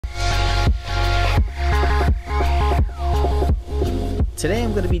Today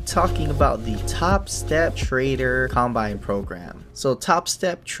I'm going to be talking about the Topstep Trader Combine program. So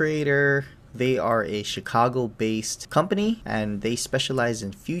Topstep Trader, they are a Chicago-based company and they specialize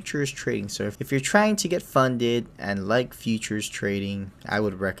in futures trading. So if you're trying to get funded and like futures trading, I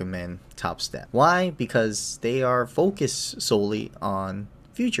would recommend Topstep. Why? Because they are focused solely on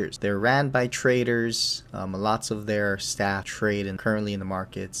futures. They're ran by traders. Lots of their staff trade and currently in the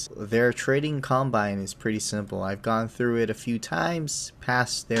markets. Their trading combine is pretty simple. I've gone through it a few times,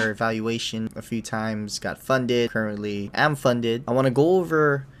 passed their evaluation a few times, got funded. Currently am funded. I want to go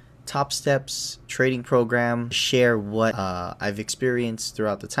over Topstep's trading program, share what I've experienced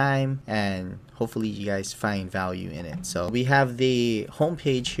throughout the time, and hopefully you guys find value in it. So we have the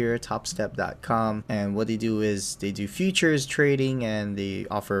homepage here, topstep.com, and what they do is they do futures trading and they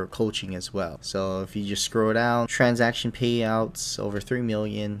offer coaching as well. So if you just scroll down, transaction payouts over 3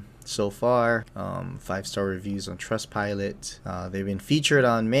 million so far, 5-star reviews on Trustpilot. They've been featured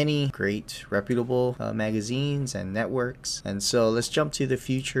on many great reputable magazines and networks. And so let's jump to the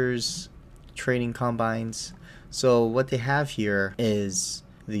futures trading combines. So what they have here is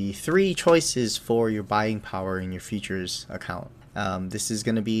the 3 choices for your buying power in your futures account. This is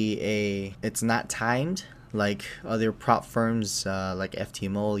going to be it's not timed like other prop firms like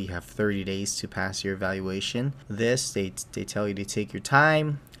FTMO. You have 30 days to pass your evaluation. This, they tell you to take your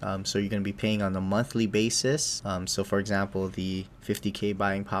time. So you're going to be paying on a monthly basis. So for example, the 50K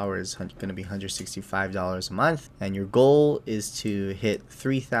buying power is going to be $165 a month, and your goal is to hit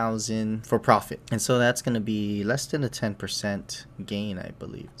 3,000 for profit. And so that's going to be less than a 10% gain, I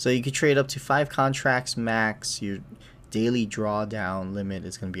believe. So you could trade up to 5 contracts max. Your daily drawdown limit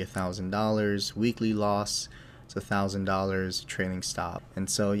is going to be $1,000. Weekly loss is $1,000. Trailing stop. And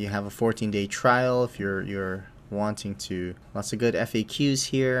so you have a 14-day trial if you're wanting to. Lots of good FAQs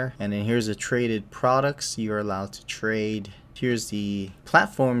here, and then here's the traded products you're allowed to trade. Here's the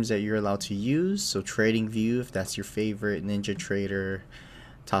platforms that you're allowed to use. So TradingView, if that's your favorite, NinjaTrader,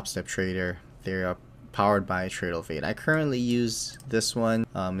 Topstep Trader, they're powered by Tradeovate. I currently use this one.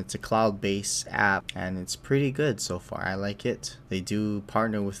 It's a cloud-based app and it's pretty good so far. I like it. They do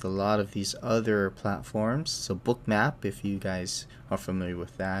partner with a lot of these other platforms. So Bookmap, if you guys are familiar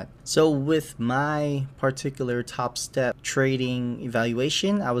with that. So with my particular Topstep trading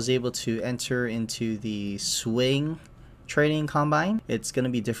evaluation, I was able to enter into the swing trading combine. It's going to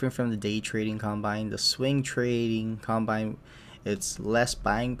be different from the day trading combine. The swing trading combine, it's less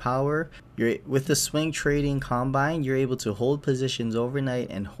buying power. With the swing trading combine, you're able to hold positions overnight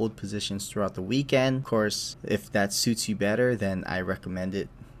and hold positions throughout the weekend. Of course, if that suits you better, then I recommend it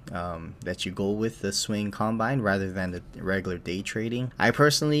that you go with the swing combine rather than the regular day trading. I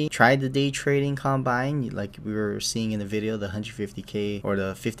personally tried the day trading combine, like we were seeing in the video, the 150K or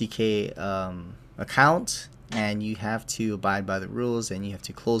the 50K account, and you have to abide by the rules and you have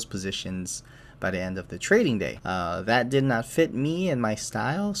to close positions by the end of the trading day. That did not fit me and my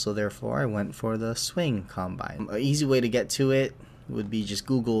style, so therefore I went for the swing combine. An easy way to get to it would be just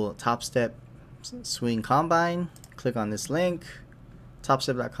Google Topstep Swing Combine, click on this link,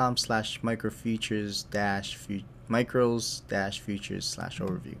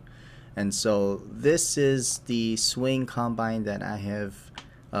 topstep.com/micros-futures/overview. And so this is the swing combine that I have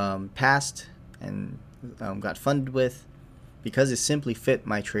passed and got funded with because it simply fit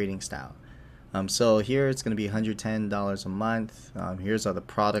my trading style. So here it's going to be $110 a month. Here's all the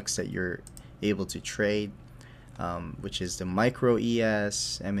products that you're able to trade, which is the Micro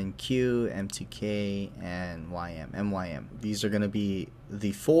ES, MNQ, M2K, and MYM. These are going to be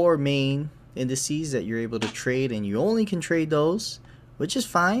the 4 main indices that you're able to trade, and you only can trade those, which is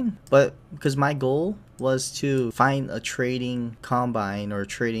fine. But because my goal was to find a trading combine or a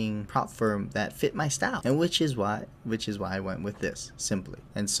trading prop firm that fit my style, and which is why I went with this simply.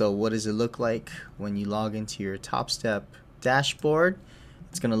 And so what does it look like when you log into your Topstep dashboard?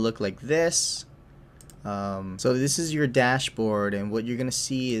 It's gonna look like this. So this is your dashboard, and what you're gonna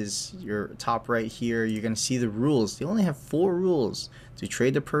see is your top right here. You're gonna see the rules. They only have 4 rules to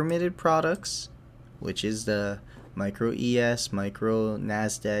trade the permitted products, which is the Micro ES, Micro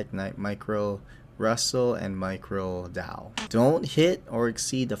NASDAQ, Micro Russell, and Micro Dow. Don't hit or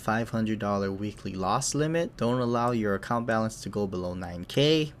exceed the $500 weekly loss limit. Don't allow your account balance to go below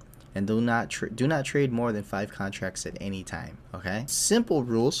 9K, and do not trade more than 5 contracts at any time. Okay, simple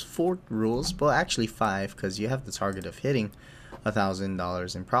rules, 4 rules, but actually 5 because you have the target of hitting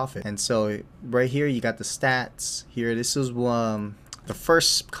 $1,000 in profit. And so right here you got the stats here. This is the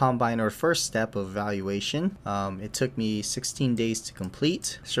first combine or first step of evaluation. It took me 16 days to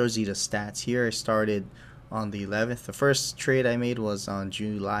complete. Shows you the stats here. I started on the 11th. The first trade I made was on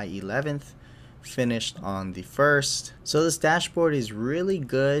July 11th. finished on the 1st. So this dashboard is really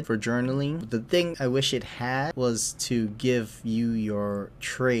good for journaling. The thing I wish it had was to give you your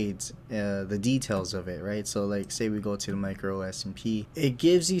trades, the details of it, right? So like say we go to the micro S&P, it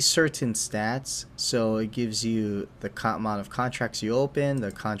gives you certain stats. So it gives you the amount of contracts you open,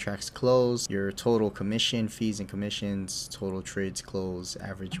 the contracts closed, your total commission, fees and commissions, total trades closed,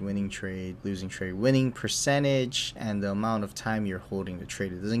 average winning trade, losing trade, winning percentage, and the amount of time you're holding the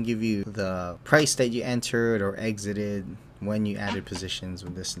trade. It doesn't give you the price that you entered or exited, when you added positions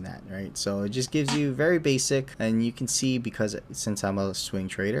with this and that, right? So it just gives you very basic, and you can see, because since I'm a swing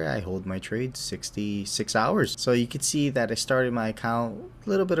trader, I hold my trades 66 hours. So you can see that I started my account a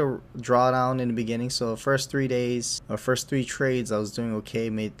little bit of drawdown in the beginning. So first 3 days or first 3 trades I was doing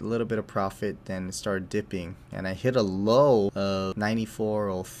okay, made a little bit of profit, then it started dipping and I hit a low of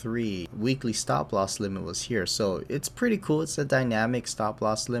 94.03. Weekly stop loss limit was here. So it's pretty cool. It's a dynamic stop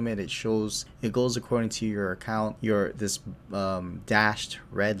loss limit. It shows, it goes according to your account. This dashed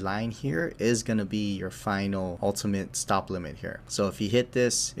red line here is going to be your final ultimate stop limit here. So if you hit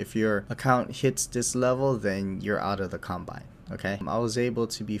this, if your account hits this level, then you're out of the combine. Okay, I was able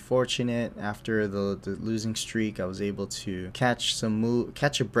to be fortunate after the losing streak. I was able to catch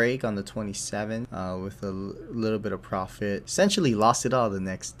a break on the 27th with a little bit of profit. Essentially lost it all the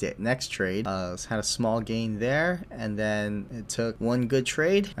next trade. Had a small gain there, and then it took one good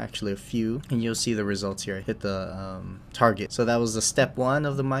trade, actually a few, and you'll see the results here. I hit the target. So that was the step 1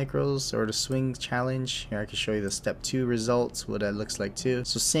 of the micros, or the swing challenge. Here I can show you the step 2 results, what that looks like too.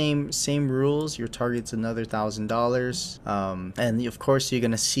 So same rules. Your target's another $1,000. And of course you're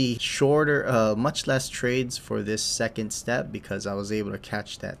gonna see shorter, much less trades for this second step, because I was able to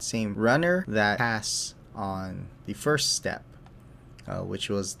catch that same runner that passed on the first step, which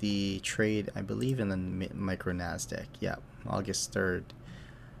was the trade, I believe, in the micro NASDAQ. Yeah, August 3rd.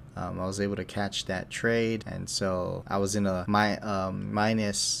 I was able to catch that trade, and so I was in a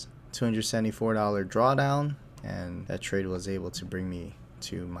minus $274 drawdown, and that trade was able to bring me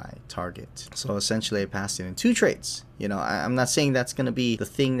to my target. So essentially I passed it in 2 trades. You know, I'm not saying that's going to be the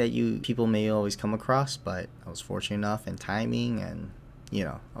thing that people may always come across, but I was fortunate enough in timing, and you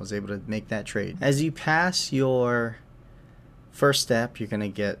know, I was able to make that trade. As you pass your first step, you're going to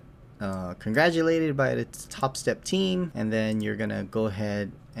get congratulated by the Topstep team, and then you're going to go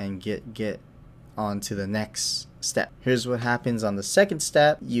ahead and get on to the next step. Here's what happens on the second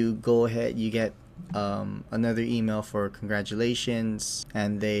step. You go ahead, you get another email for congratulations,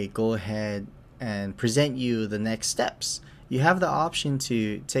 and they go ahead and present you the next steps. You have the option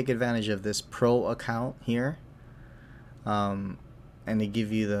to take advantage of this pro account here, and they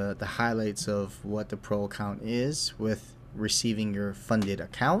give you the highlights of what the pro account is with receiving your funded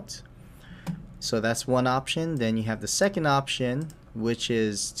account. So that's one option. Then you have the second option, which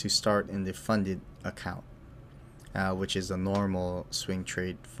is to start in the funded account, which is a normal swing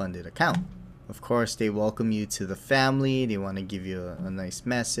trade funded account. Of course, they welcome you to the family. They want to give you a nice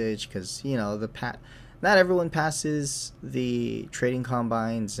message, because you know not everyone passes the trading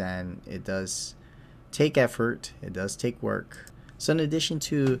combines, and it does take effort. It does take work. So in addition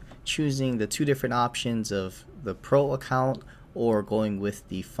to choosing the 2 different options of the pro account or going with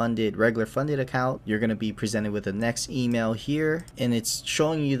the regular funded account, you're going to be presented with the next email here, and it's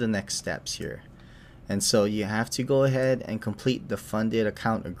showing you the next steps here. And so you have to go ahead and complete the funded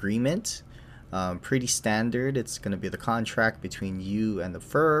account agreement. Pretty standard. It's going to be the contract between you and the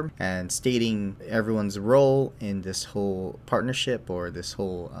firm, and stating everyone's role in this whole partnership or this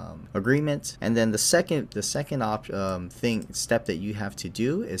whole agreement. And then the second step that you have to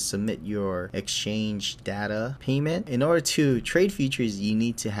do is submit your exchange data payment. In order to trade futures, you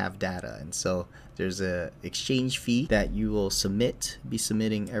need to have data, and so there's a exchange fee that you will be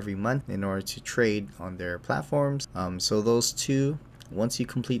submitting every month in order to trade on their platforms. So those 2. Once you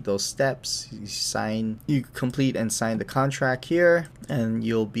complete those steps, you complete and sign the contract here, and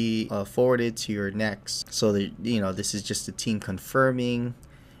you'll be forwarded to your next. So that, you know, this is just the team confirming,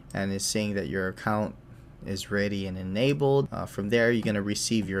 and it's saying that your account is ready and enabled. From there, you're going to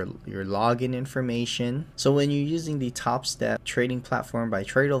receive your login information. So when you're using the Topstep trading platform by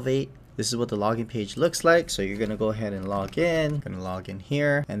Tradeovate, this is what the login page looks like. So you're going to go ahead and log in. Going to log in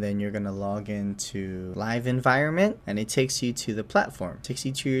here, and then you're going to log into live environment, and it takes you to the platform. It takes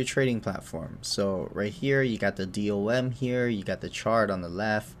you to your trading platform. So right here, you got the DOM here. You got the chart on the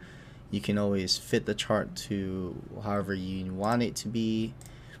left. You can always fit the chart to however you want it to be.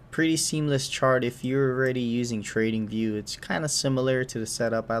 Pretty seamless chart. If you're already using TradingView, it's kind of similar to the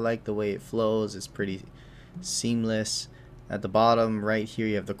setup. I like the way it flows. It's pretty seamless. At the bottom right here,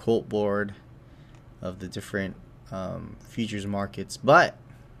 you have the quote board of the different futures markets. But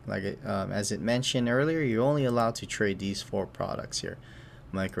As it mentioned earlier, you're only allowed to trade these 4 products here: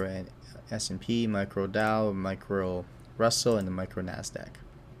 micro S&P, micro Dow, micro Russell, and the micro Nasdaq.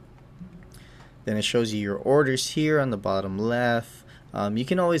 Then it shows you your orders here on the bottom left. You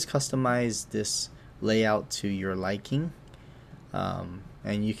can always customize this layout to your liking,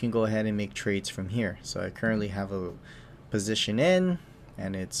 and you can go ahead and make trades from here. So I currently have a position in,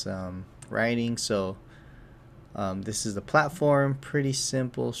 and it's writing. So this is the platform. Pretty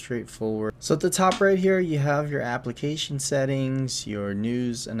simple, straightforward. So at the top right here, you have your application settings, your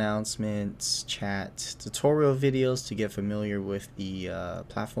news announcements, chat, tutorial videos to get familiar with the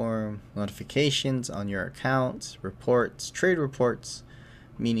platform, notifications on your account, reports, trade reports,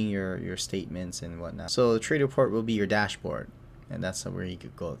 meaning your statements and whatnot. So the trade report will be your dashboard, and that's where you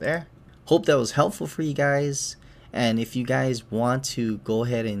could go there. Hope that was helpful for you guys. And if you guys want to go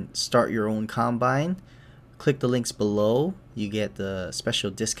ahead and start your own combine, click the links below. You get the special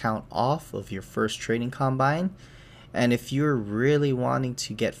discount off of your first trading combine. And if you're really wanting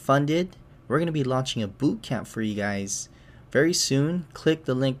to get funded, we're going to be launching a boot camp for you guys very soon. Click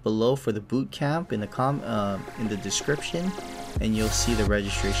the link below for the boot camp in the description, and you'll see the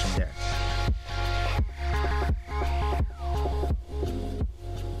registration there.